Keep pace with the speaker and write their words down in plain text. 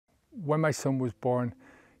when my son was born,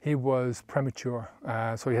 he was premature,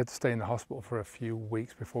 so he had to stay in the hospital for a few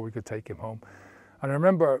weeks before we could take him home. And I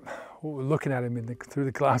remember looking at him through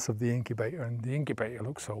the glass of the incubator, and the incubator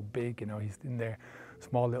looked so big, you know, he's in there,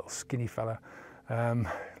 small little skinny fella,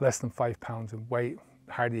 less than 5 pounds in weight,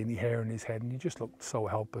 hardly any hair in his head, and he just looked so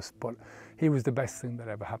helpless. But he was the best thing that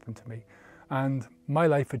ever happened to me. And my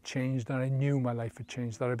life had changed, and I knew my life had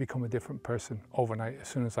changed, that I'd become a different person overnight as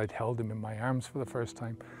soon as I'd held him in my arms for the first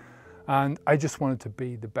time. And I just wanted to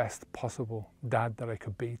be the best possible dad that I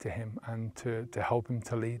could be to him, and to help him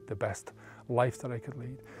to lead the best life that I could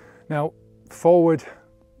lead. Now, forward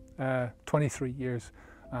 23 years,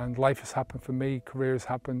 and life has happened for me, career has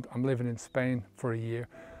happened. I'm living in Spain for a year,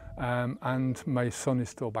 and my son is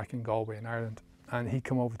still back in Galway in Ireland, and he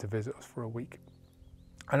came over to visit us for a week.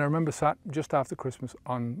 And I remember sat just after Christmas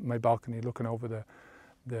on my balcony looking over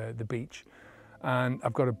the beach, and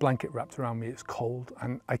I've got a blanket wrapped around me, it's cold,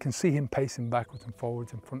 and I can see him pacing backwards and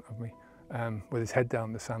forwards in front of me with his head down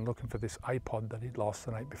in the sand looking for this iPod that he'd lost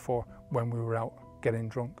the night before when we were out getting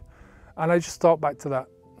drunk. And I just thought back to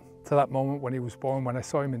that moment when he was born, when I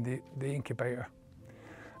saw him in the incubator,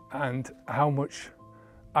 and how much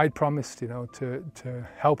I'd promised, you know, to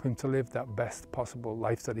help him to live that best possible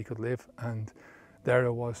life that he could live. And there I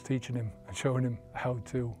was, teaching him and showing him how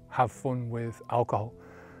to have fun with alcohol.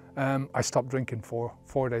 I stopped drinking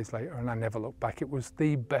four days later, and I never looked back. It was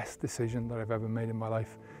the best decision that I've ever made in my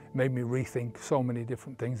life. It made me rethink so many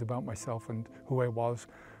different things about myself and who I was,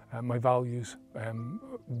 my values,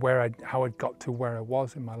 how I'd got to where I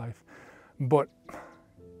was in my life. But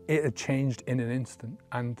it had changed in an instant,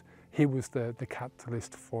 and he was the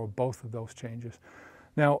catalyst for both of those changes.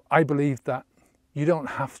 Now, I believe that you don't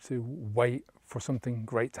have to wait for something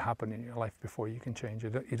great to happen in your life before you can change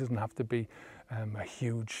it. It doesn't have to be a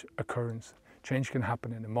huge occurrence. Change can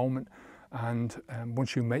happen in a moment, and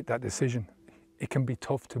once you make that decision, it can be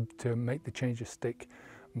tough to make the changes stick,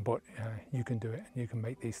 but you can do it, and you can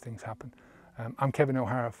make these things happen. I'm Kevin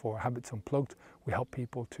O'Hara for Habits Unplugged. We help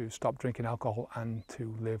people to stop drinking alcohol and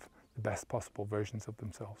to live the best possible versions of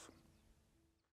themselves.